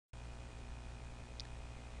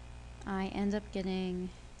I end up getting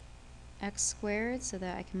x squared, so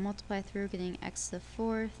that I can multiply through, getting x to the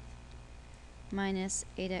fourth minus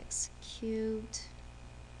 8x cubed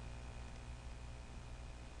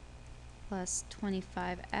plus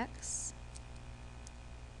 25x.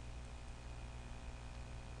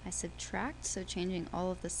 I subtract, so changing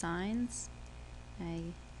all of the signs. I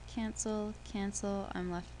cancel,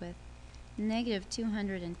 I'm left with negative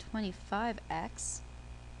 225x.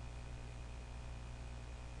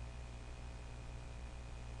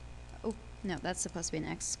 Oh, no, that's supposed to be an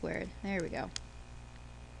x squared. There we go.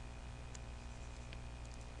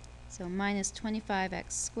 So minus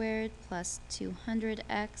 25x squared plus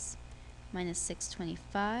 200x minus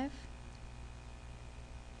 625.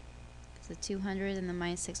 The 200 and the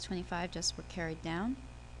minus 625 just were carried down.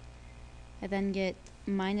 I then get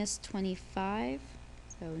minus 25,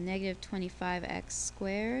 so negative 25x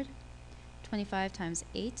squared. 25 times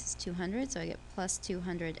 8 is 200, so I get plus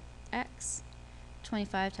 200x.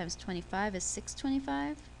 25 times 25 is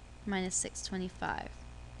 625, minus 625.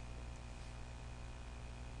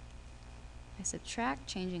 I subtract,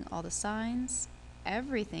 changing all the signs.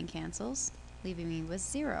 Everything cancels, leaving me with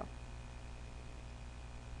 0.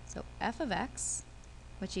 So f of x,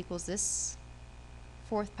 which equals this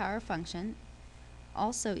fourth power function,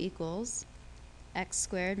 also equals x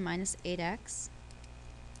squared minus 8x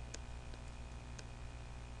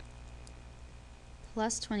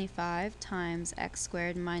plus 25 times x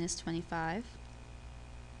squared minus 25,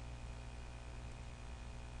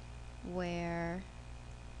 where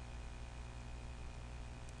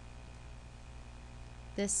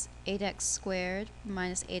this 8x squared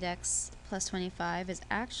minus 8x plus 25 is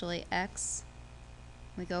actually x.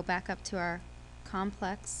 We go back up to our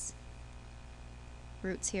complex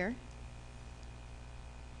roots here,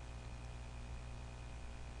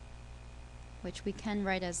 which we can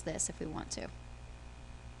write as this if we want to.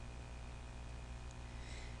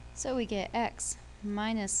 So we get x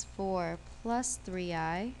minus 4 plus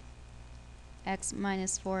 3i, x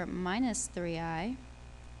minus 4 minus 3i,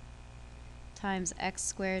 times x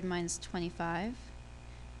squared minus 25.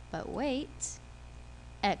 But wait,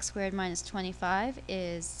 x squared minus 25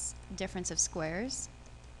 is difference of squares.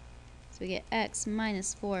 So we get x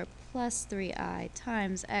minus 4 plus 3i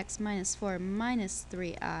times x minus 4 minus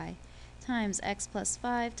 3i times x plus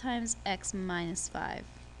 5 times x minus 5.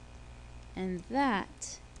 And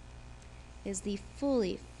that is the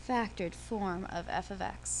fully factored form of f of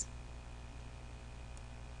x.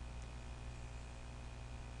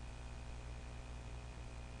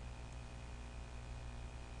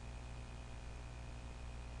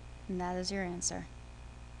 And that is your answer.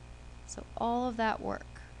 So all of that work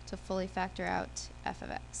to fully factor out f of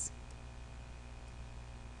x.